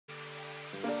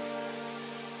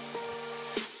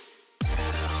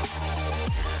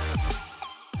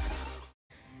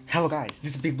Hello guys,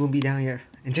 this is Big Bloom B down here,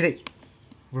 and today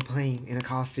we're playing in a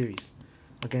KOTH series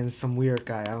against some weird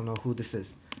guy. I don't know who this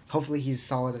is. Hopefully he's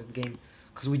solid at the game,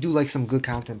 because we do like some good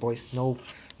content, boys. No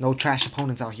trash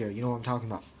opponents out here, you know what I'm talking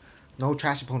about. No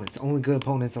trash opponents, only good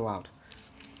opponents allowed.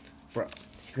 Bro,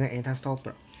 he's gonna anti-stall,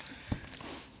 bro.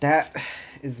 That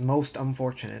is most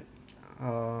unfortunate.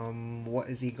 What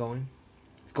is he going?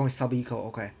 He's going sub-eco,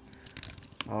 okay.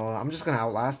 I'm just gonna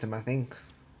outlast him, I think.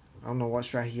 I don't know what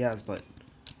strat he has, but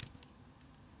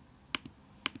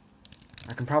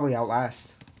I can probably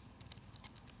outlast.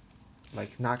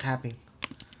 Like, not capping.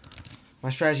 My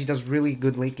strategy does really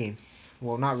good late game.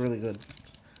 Well, not really good,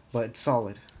 but it's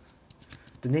solid.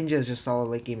 The ninja is just solid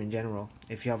late game in general,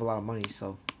 if you have a lot of money,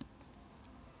 so.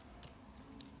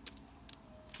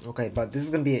 Okay, but this is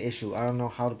going to be an issue. I don't know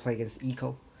how to play against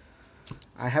eco.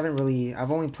 I've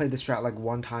only played this strat like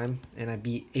one time, and I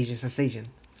beat Asian Sensation,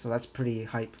 so that's pretty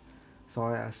hype. So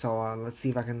let's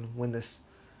see if I can win this.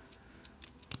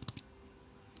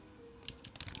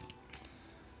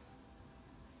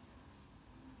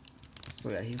 So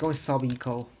yeah, he's going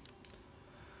sub-eco,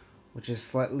 which is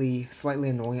slightly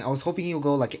annoying. I was hoping he would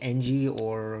go like NG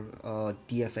or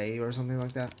DFA or something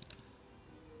like that.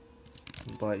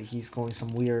 But he's going some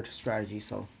weird strategy,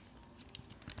 so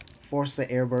force the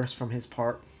air burst from his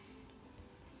part.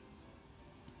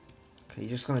 Okay, he's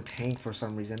just gonna tank for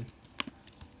some reason.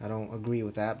 I don't agree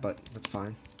with that, but that's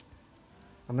fine.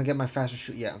 I'm gonna get my faster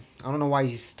shoot. Yeah, I don't know why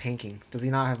he's tanking. Does he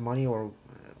not have money, or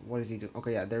what is he doing?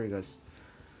 Okay, yeah, there he goes.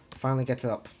 Finally gets it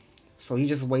up. So he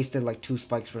just wasted like 2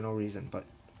 spikes for no reason, but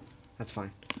that's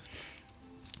fine.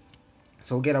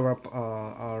 So we'll get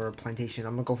our plantation.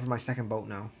 I'm gonna go for my second boat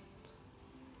now.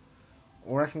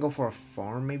 Or I can go for a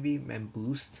farm maybe and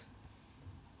boost.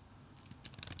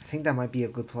 I think that might be a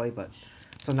good play, but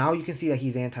so now you can see that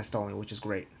he's anti-stalling, which is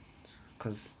great.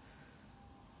 Because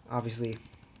obviously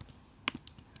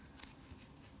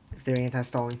if they're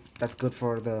anti-stalling, that's good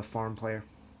for the farm player.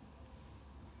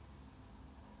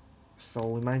 So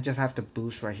we might just have to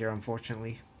boost right here,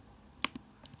 unfortunately.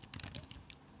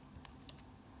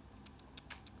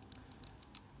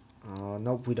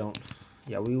 Nope, we don't.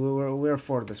 Yeah, we're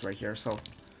for this right here, so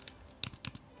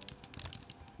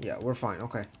yeah, we're fine.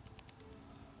 Okay.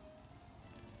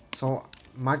 So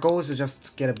my goal is to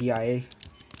just get a BIA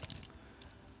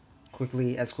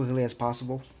as quickly as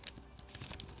possible.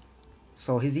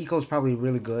 So his eco is probably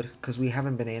really good because we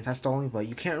haven't been anti-stalling, but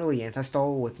you can't really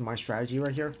anti-stall with my strategy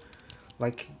right here.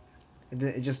 Like,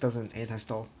 it just doesn't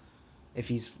anti-stall if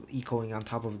he's ecoing on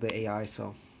top of the AI,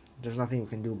 so there's nothing we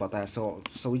can do about that. So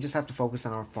we just have to focus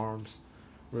on our farms,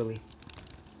 really.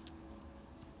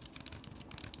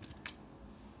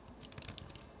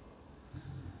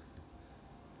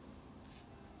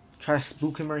 Try to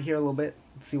spook him right here a little bit.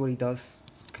 Let's see what he does.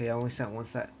 Okay, I only sent one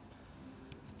set.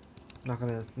 Not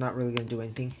really gonna do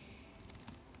anything.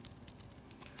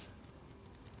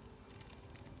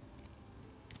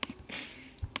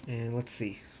 And let's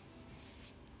see.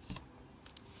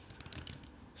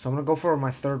 So I'm gonna go for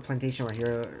my third plantation right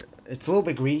here. It's a little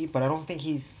bit greedy, but I don't think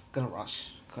he's gonna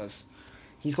rush because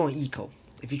he's going eco.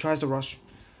 If he tries to rush,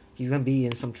 he's gonna be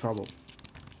in some trouble.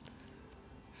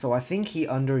 So I think he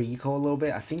under eco a little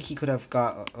bit. I think he could have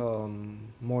got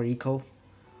more eco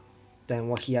than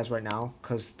what he has right now,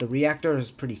 because the reactor is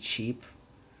pretty cheap.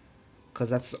 Because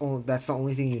that's the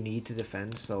only thing you need to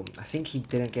defend. So I think he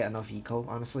didn't get enough eco,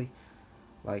 honestly.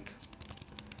 Like,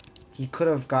 he could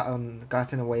have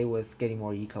gotten away with getting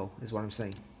more eco, is what I'm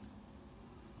saying.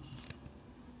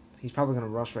 He's probably gonna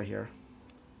rush right here,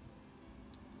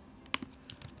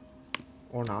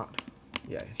 or not.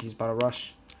 Yeah, he's about to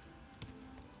rush.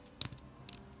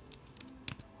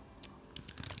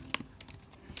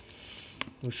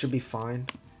 We should be fine.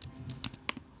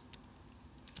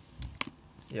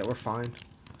 Yeah, we're fine.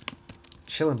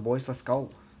 Chilling, boys. Let's go.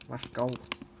 Let's go.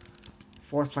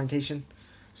 Fourth plantation.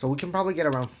 So we can probably get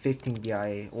around 15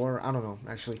 BIA. Or, I don't know,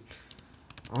 actually.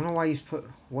 I don't know why he's put...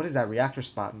 What is that reactor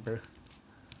spot, bro?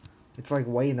 It's like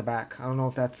way in the back. I don't know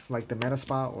if that's like the meta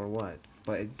spot or what.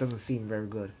 But it doesn't seem very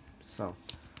good. So,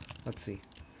 let's see.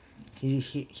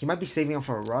 He might be saving up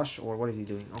for a rush, or what is he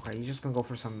doing? Okay, he's just gonna go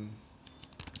for some...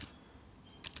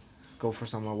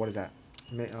 what is that?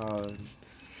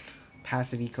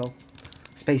 Passive eco.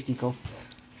 Spaced eco.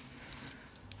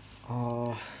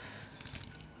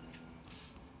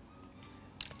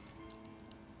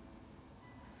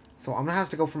 So I'm gonna have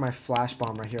to go for my flash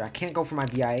bomb right here. I can't go for my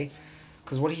BIA,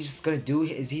 because what he's just gonna do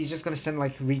is he's just gonna send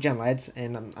like regen leads,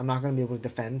 and I'm not gonna be able to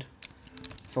defend.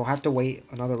 So I'll have to wait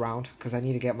another round, because I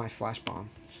need to get my flash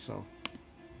bomb. So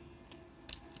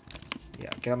yeah,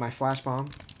 get up my flash bomb.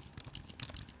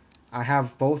 I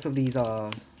have both of these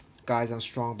guy's on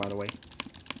strong, by the way.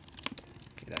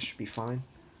 Okay, that should be fine.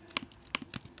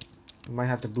 We might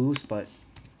have to boost, but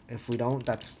if we don't,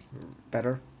 that's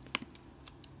better.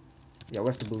 Yeah, we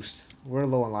have to boost. We're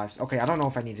low on lives. Okay, I don't know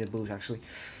if I need to boost, actually.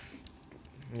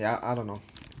 Yeah, I don't know.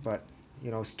 But,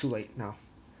 you know, it's too late now.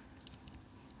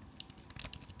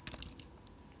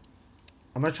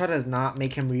 I'm going to try to not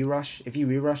make him re-rush. If he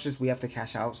re-rushes, we have to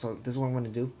cash out. So this is what I'm going to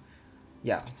do.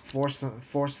 Yeah, force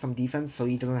some defense so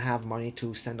he doesn't have money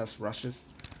to send us rushes.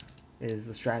 Is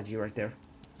the strategy right there.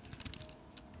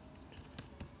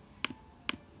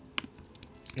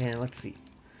 And let's see.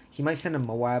 He might send a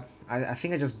Moab. I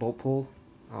think I just boat pull.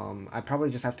 I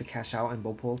probably just have to cash out and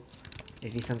boat pull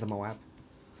if he sends a Moab.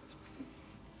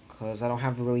 Because I don't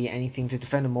have really anything to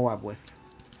defend a Moab with.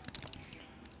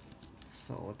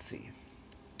 So let's see.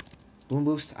 Boom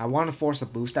boost. I want to force a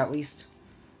boost at least.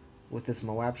 With this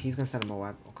Moab. He's going to send a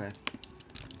Moab. Okay.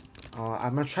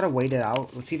 I'm going to try to wait it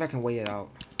out. Let's see if I can wait it out.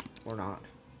 Or not.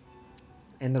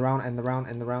 End the round, end the round,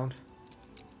 end the round.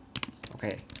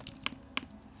 Okay.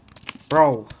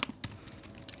 Bro.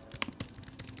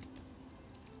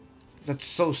 That's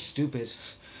so stupid.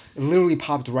 It literally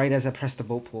popped right as I pressed the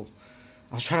boat pull.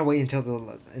 I was trying to wait until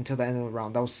the end of the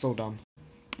round. That was so dumb.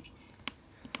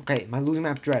 Okay, my losing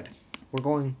map Dread. We're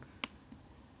going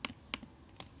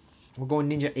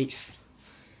Ninja Ace.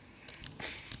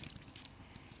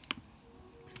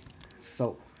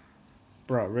 So,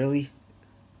 bro, really?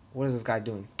 What is this guy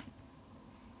doing?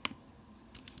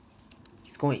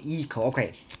 He's going eco.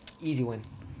 Okay, easy win.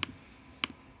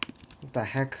 What the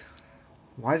heck?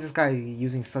 Why is this guy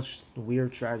using such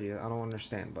weird strategy? I don't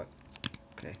understand, but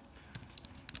okay.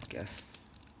 Guess.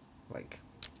 Like,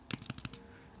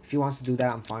 if he wants to do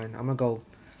that, I'm fine. I'm gonna go.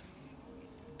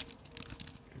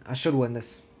 I should win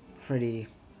this pretty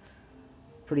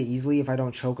easily if I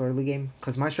don't choke early game.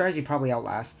 Because my strategy probably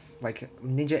outlasts. Like,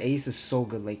 Ninja Ace is so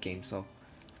good late game, so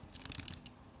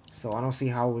I don't see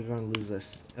how we're gonna lose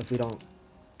this if we don't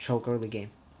choke early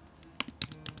game.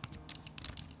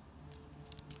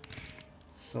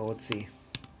 So let's see.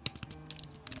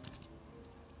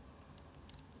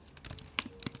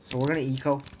 So we're gonna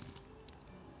eco.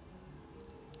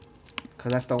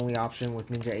 Because that's the only option with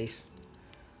Ninja Ace.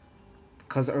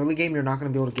 Because early game you're not gonna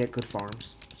be able to get good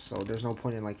farms. So there's no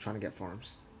point in like trying to get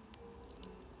farms.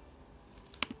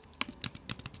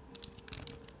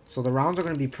 So the rounds are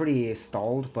gonna be pretty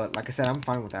stalled, but like I said, I'm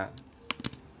fine with that.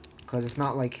 Because it's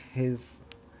not like his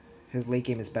late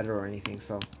game is better or anything,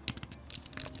 so.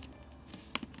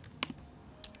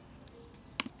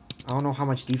 I don't know how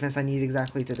much defense I need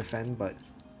exactly to defend, but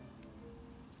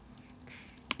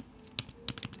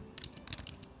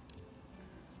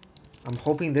I'm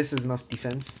hoping this is enough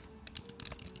defense.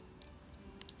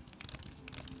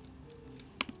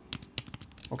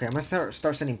 Okay, I'm gonna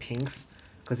start sending pinks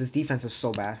because his defense is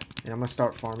so bad, and I'm gonna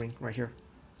start farming right here.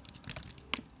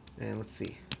 And let's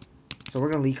see. So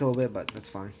we're gonna leak a little bit, but that's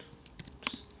fine.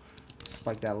 Just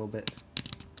spike that a little bit.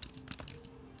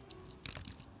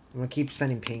 I'm gonna keep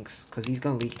sending pinks because he's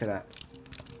gonna leak to that.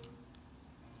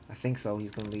 I think so.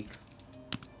 He's gonna leak.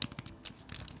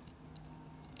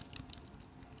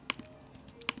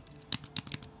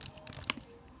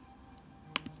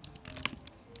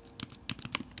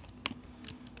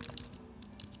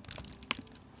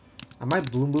 I might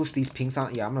bloom boost these pinks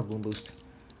on. Yeah, I'm gonna bloom boost.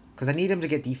 Because I need him to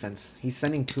get defense. He's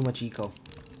sending too much eco.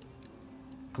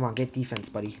 Come on, get defense,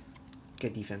 buddy.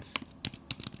 Get defense.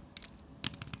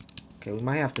 Okay, we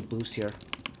might have to boost here.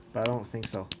 But I don't think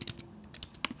so.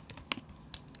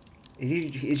 Is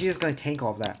he just gonna tank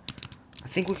all of that? I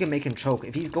think we can make him choke.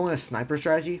 If he's going a sniper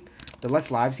strategy, the less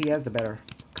lives he has, the better.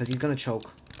 Because he's gonna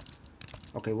choke.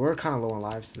 Okay, we're kind of low on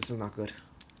lives. This is not good.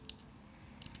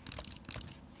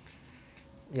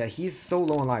 Yeah, he's so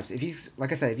low on lives. If he's,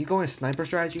 like I said, if he's going a sniper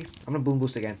strategy, I'm gonna boom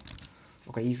boost again.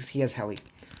 Okay, he has heli.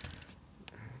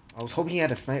 I was hoping he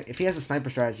had a sniper. If he has a sniper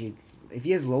strategy, if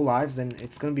he has low lives, then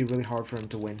it's gonna be really hard for him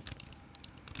to win.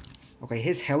 Okay,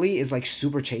 his heli is like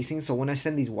super chasing, so when I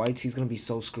send these whites, he's gonna be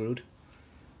so screwed.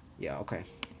 Yeah, okay.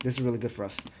 This is really good for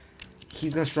us.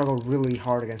 He's gonna struggle really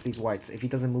hard against these whites if he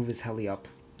doesn't move his heli up.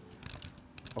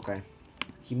 Okay.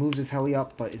 He moves his heli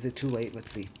up, but is it too late?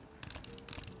 Let's see.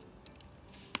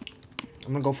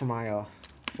 I'm gonna go for my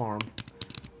farm.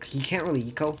 He can't really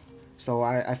eco, so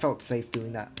I felt safe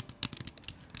doing that.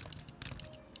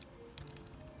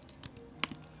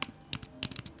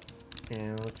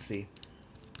 And let's see.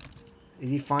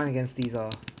 Is he fine against these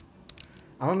I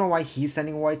don't know why he's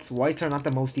sending whites. Whites are not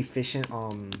the most efficient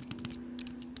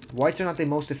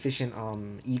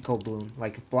eco bloom.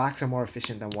 Like blacks are more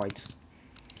efficient than whites.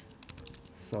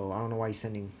 So I don't know why he's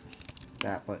sending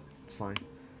that, but it's fine.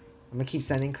 I'm gonna keep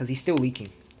sending because he's still leaking,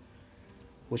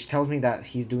 which tells me that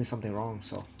he's doing something wrong.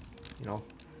 So, you know,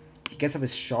 he gets up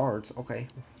his shards. Okay,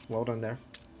 well done there.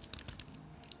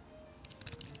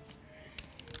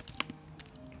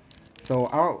 So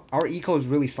our eco is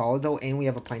really solid though, and we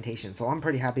have a plantation. So I'm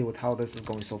pretty happy with how this is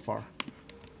going so far.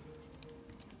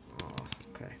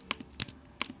 Okay,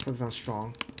 put this on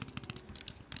strong.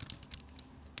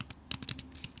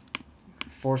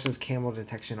 Forces camo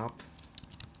detection up.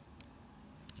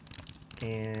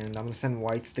 And I'm gonna send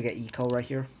whites to get eco right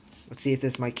here. Let's see if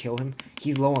this might kill him.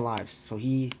 He's low on lives, so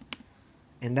he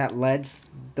and that leads,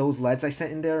 those leads I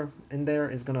sent in there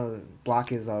is gonna block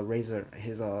his razor,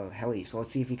 his heli. So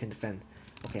let's see if he can defend.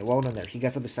 Okay, well done there. He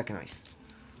gets up his second ice.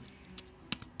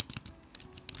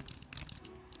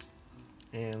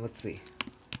 And let's see.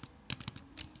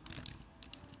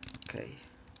 Okay.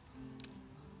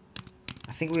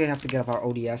 I think we have to get up our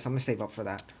ODS. I'm gonna save up for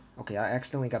that. Okay, I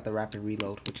accidentally got the rapid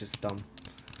reload, which is dumb.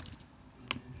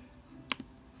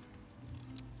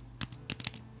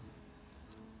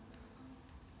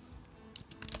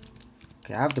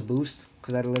 Okay, I have to boost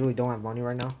because I literally don't have money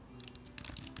right now.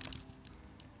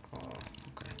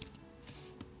 Okay.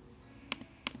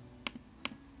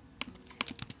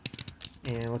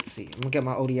 And let's see. I'm gonna get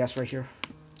my ODS right here.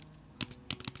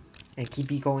 And keep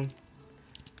ecoing.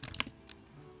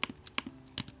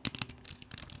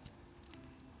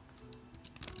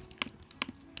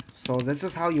 So this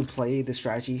is how you play the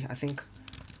strategy, I think.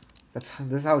 This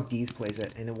is how D's plays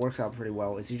it, and it works out pretty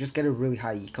well. Is you just get a really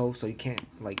high eco, so you can't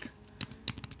like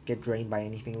get drained by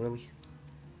anything really.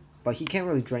 But he can't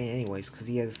really drain anyways, because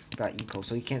he has got eco,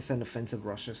 so he can't send offensive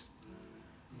rushes.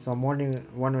 So I'm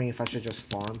wondering if I should just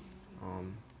farm.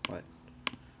 But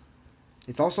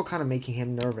it's also kind of making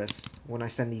him nervous when I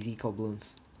send these eco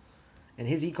balloons. And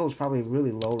his eco is probably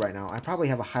really low right now. I probably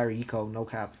have a higher eco, no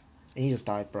cap. And he just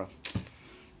died, bro.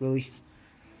 Really?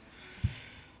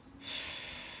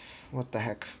 What the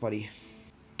heck, buddy?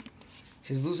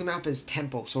 His losing map is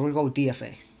Tempo, so we're going to go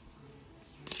DFA.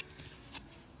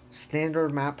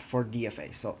 Standard map for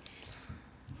DFA, so...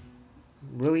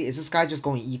 Really? Is this guy just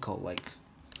going eco, like...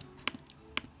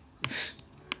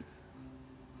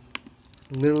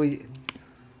 Literally...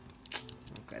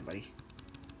 Okay, buddy.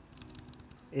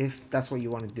 If that's what you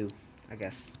want to do, I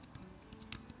guess.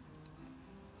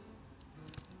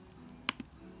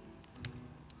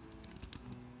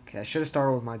 Okay, I should have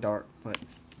started with my dart, but...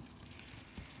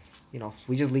 You know,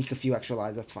 we just leak a few extra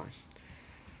lives, that's fine.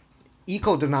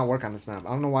 Eco does not work on this map. I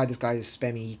don't know why this guy is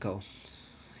spamming eco.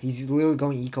 He's literally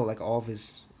going eco like all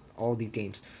these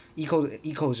games. Eco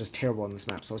is just terrible on this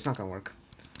map, so it's not gonna work.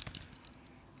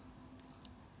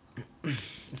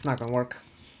 It's not gonna work.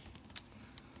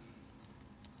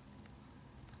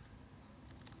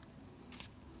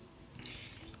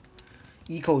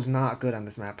 Eco is not good on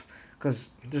this map because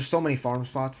there's so many farm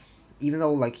spots. Even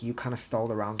though like you kind of stall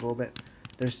the rounds a little bit,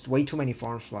 there's way too many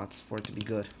farm spots for it to be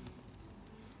good.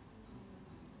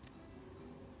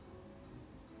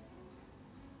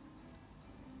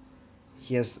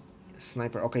 He has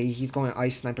sniper. Okay, he's going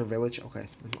ice sniper village. Okay,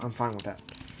 I'm fine with that.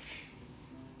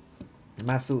 I'm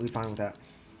absolutely fine with that.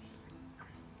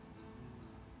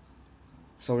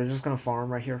 So we're just gonna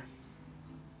farm right here.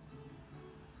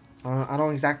 I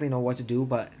don't exactly know what to do,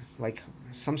 but like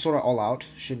some sort of all out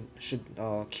should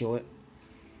kill it.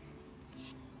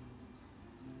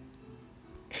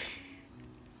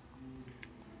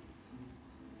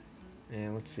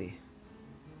 And let's see.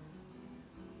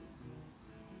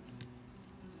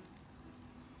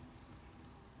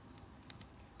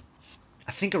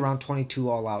 I think around 22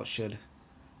 all out should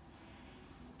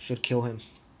kill him.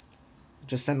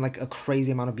 Just send like a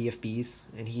crazy amount of BFBs,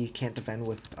 and he can't defend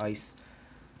with ice.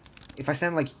 If I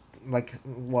send like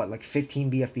what, like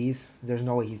 15 BFBs, there's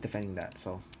no way he's defending that.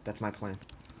 So that's my plan.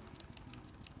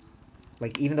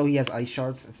 Like even though he has ice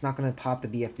shards, it's not gonna pop the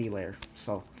BFB layer.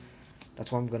 So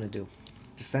that's what I'm gonna do.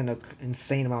 Just send an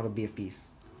insane amount of BFBs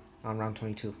on round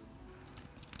 22.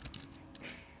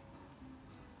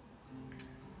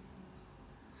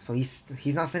 So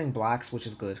he's not sending blacks, which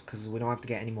is good because we don't have to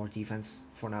get any more defense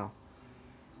for now.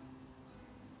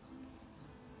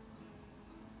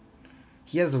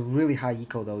 He has a really high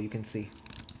eco though, you can see.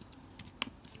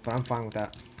 But I'm fine with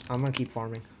that. I'm gonna keep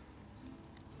farming.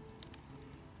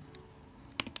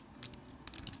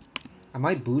 I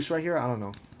might boost right here, I don't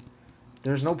know.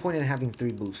 There's no point in having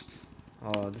 3 boosts.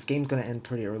 This game's gonna end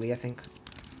pretty early, I think.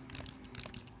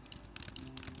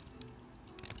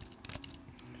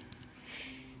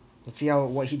 Let's see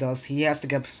what he does. He has to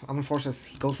get... I'm gonna force this.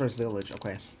 He goes for his village.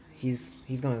 Okay. He's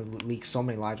gonna leak so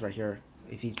many lives right here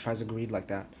if he tries to greed like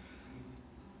that.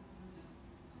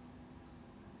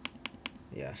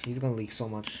 Yeah, he's gonna leak so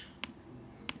much.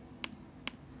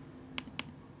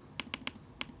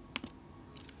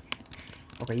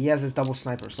 Okay, he has his double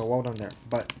sniper, so well done there.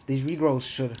 But these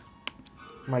regrows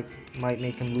might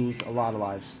make him lose a lot of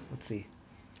lives. Let's see.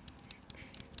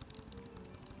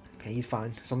 Okay, he's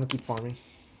fine. So I'm gonna keep farming.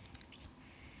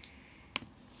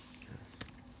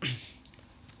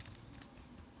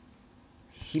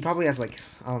 He probably has like,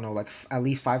 I don't know, like at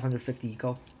least 550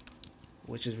 eco,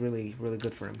 which is really, really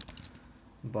good for him.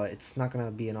 But it's not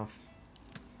gonna be enough.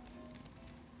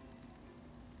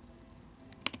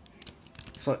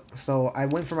 So I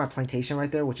went for my plantation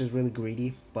right there, which is really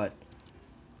greedy, but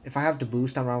if I have to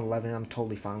boost on round 11, I'm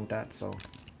totally fine with that, so.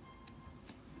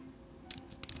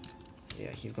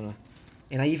 Yeah, he's gonna,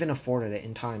 and I even afforded it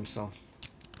in time, so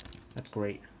that's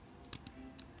great.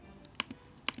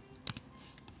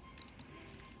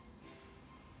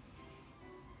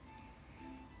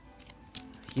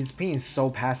 He's being so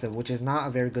passive, which is not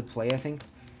a very good play, I think,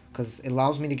 because it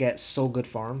allows me to get so good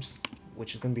farms,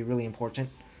 which is going to be really important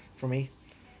for me.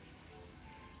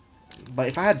 But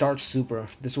if I had Dart Super,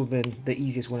 this would have been the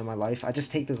easiest win of my life. I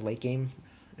just take this late game,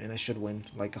 and I should win,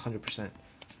 like 100%.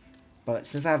 But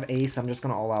since I have Ace, I'm just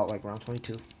going to all out, like, round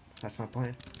 22. That's my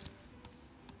plan.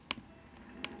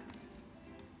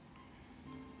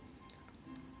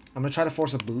 I'm going to try to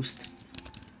force a boost.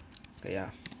 But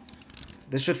yeah.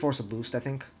 This should force a boost, I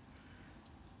think.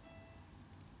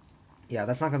 Yeah,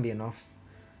 that's not going to be enough.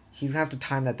 He's going to have to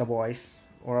time that double ice,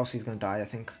 or else he's going to die, I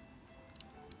think.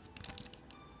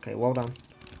 Okay, well done.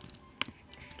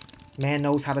 Man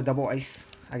knows how to double ice,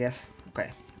 I guess.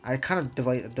 Okay. I kind of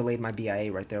delayed my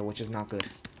BIA right there, which is not good.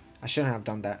 I shouldn't have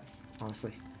done that,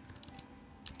 honestly.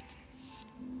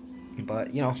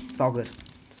 But, you know, it's all good.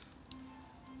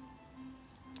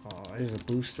 There's a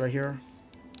boost right here.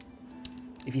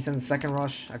 If he sends a second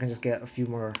rush, I can just get a few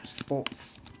more spolts.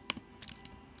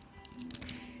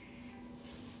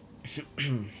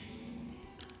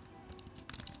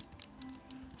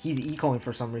 He's ecoing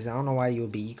for some reason. I don't know why you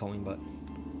would be ecoing, but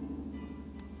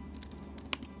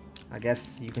I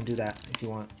guess you can do that if you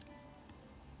want.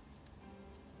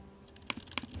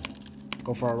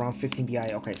 Go for a round 15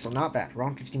 BI. Okay, so not bad.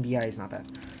 Round 15 BI is not bad.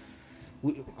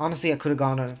 Honestly, I could have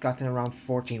gotten a round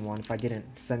 14 one if I didn't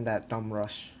send that dumb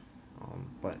rush.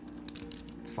 But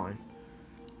it's fine.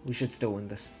 We should still win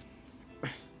this.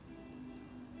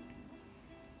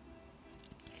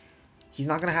 He's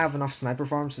not going to have enough sniper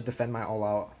farms to defend my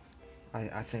all-out,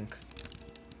 I think.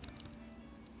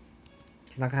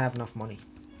 He's not going to have enough money.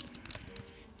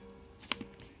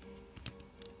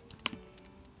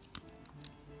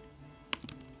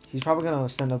 He's probably going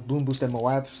to send a Bloom Boost at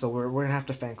Moab, so we're going to have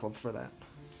to fan club for that.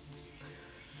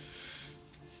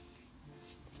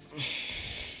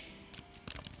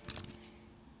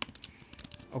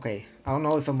 Okay, I don't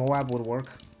know if a Moab would work,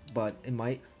 but it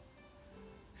might.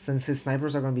 Since his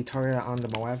snipers are going to be targeted on the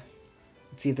Moab.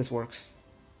 Let's see if this works.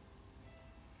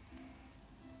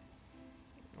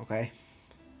 Okay.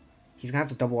 He's going to have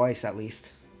to double ice at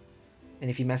least.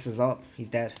 And if he messes up, he's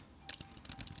dead.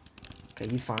 Okay,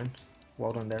 he's fine.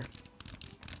 Well done there.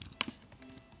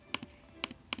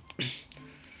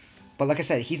 But like I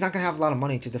said, he's not going to have a lot of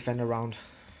money to defend around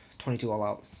 22 all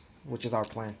out, which is our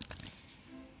plan.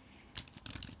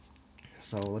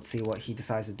 So let's see what he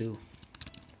decides to do.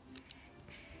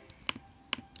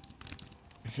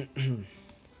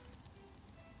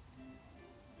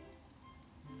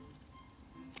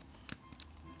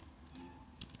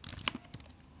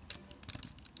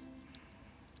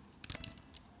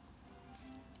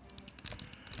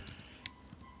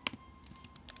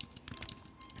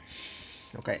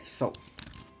 Okay, so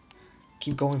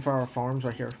keep going for our farms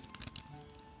right here.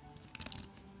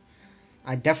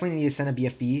 I definitely need to send a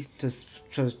BFB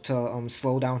to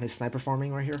slow down his sniper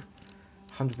farming right here.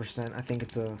 100%. I think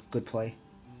it's a good play.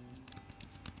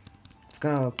 It's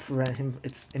gonna prevent him.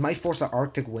 It might force an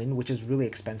Arctic wind, which is really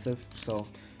expensive. So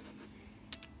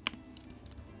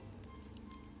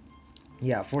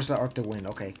yeah, force an Arctic wind.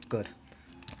 Okay, good.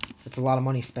 It's a lot of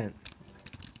money spent.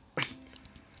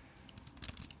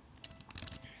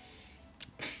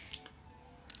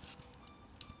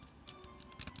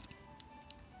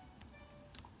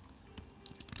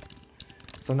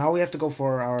 So now we have to go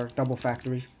for our double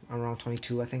factory on round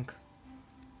 22, I think.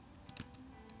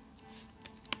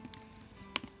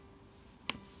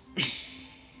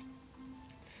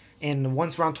 And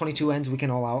once round 22 ends, we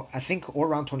can all out, I think, or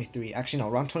round 23. Actually, no,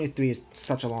 round 23 is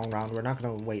such a long round. We're not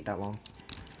going to wait that long.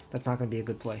 That's not going to be a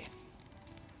good play.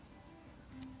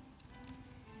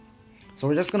 So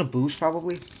we're just going to boost,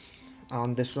 probably,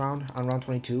 on this round, on round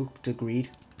 22, to greed.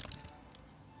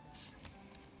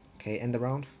 Okay, end the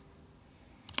round.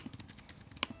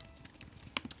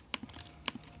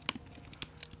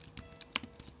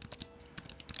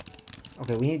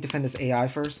 Okay, we need to defend this AI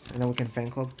first, and then we can fan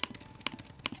club.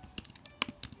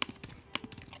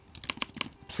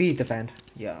 Please defend.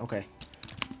 Yeah, okay.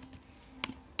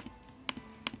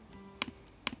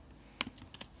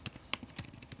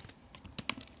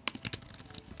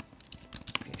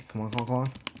 Okay, come on, come on, come on.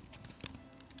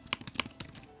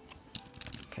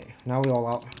 Okay, now we all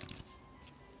out.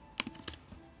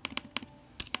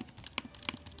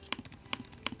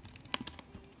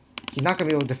 He's not gonna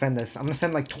be able to defend this. I'm gonna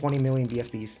send like 20 million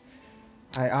BFBs.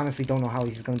 I honestly don't know how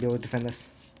he's gonna be able to defend this.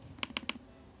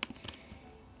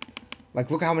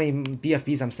 Like, look how many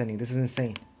BFBs I'm sending. This is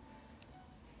insane.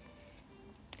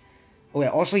 Oh yeah,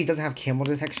 also he doesn't have camo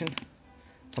detection. So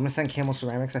I'm gonna send camo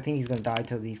ceramics. I think he's gonna die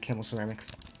to these camo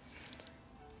ceramics.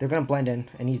 They're gonna blend in,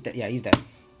 and he's dead. Yeah, he's dead.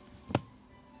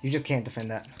 You just can't defend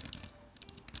that.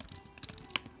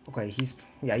 Okay, he's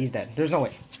dead. There's no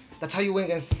way. That's how you win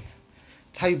against.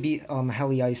 That's how you beat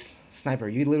Heli Ice Sniper.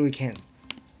 You literally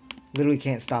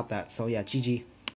can't stop that. So yeah, GG.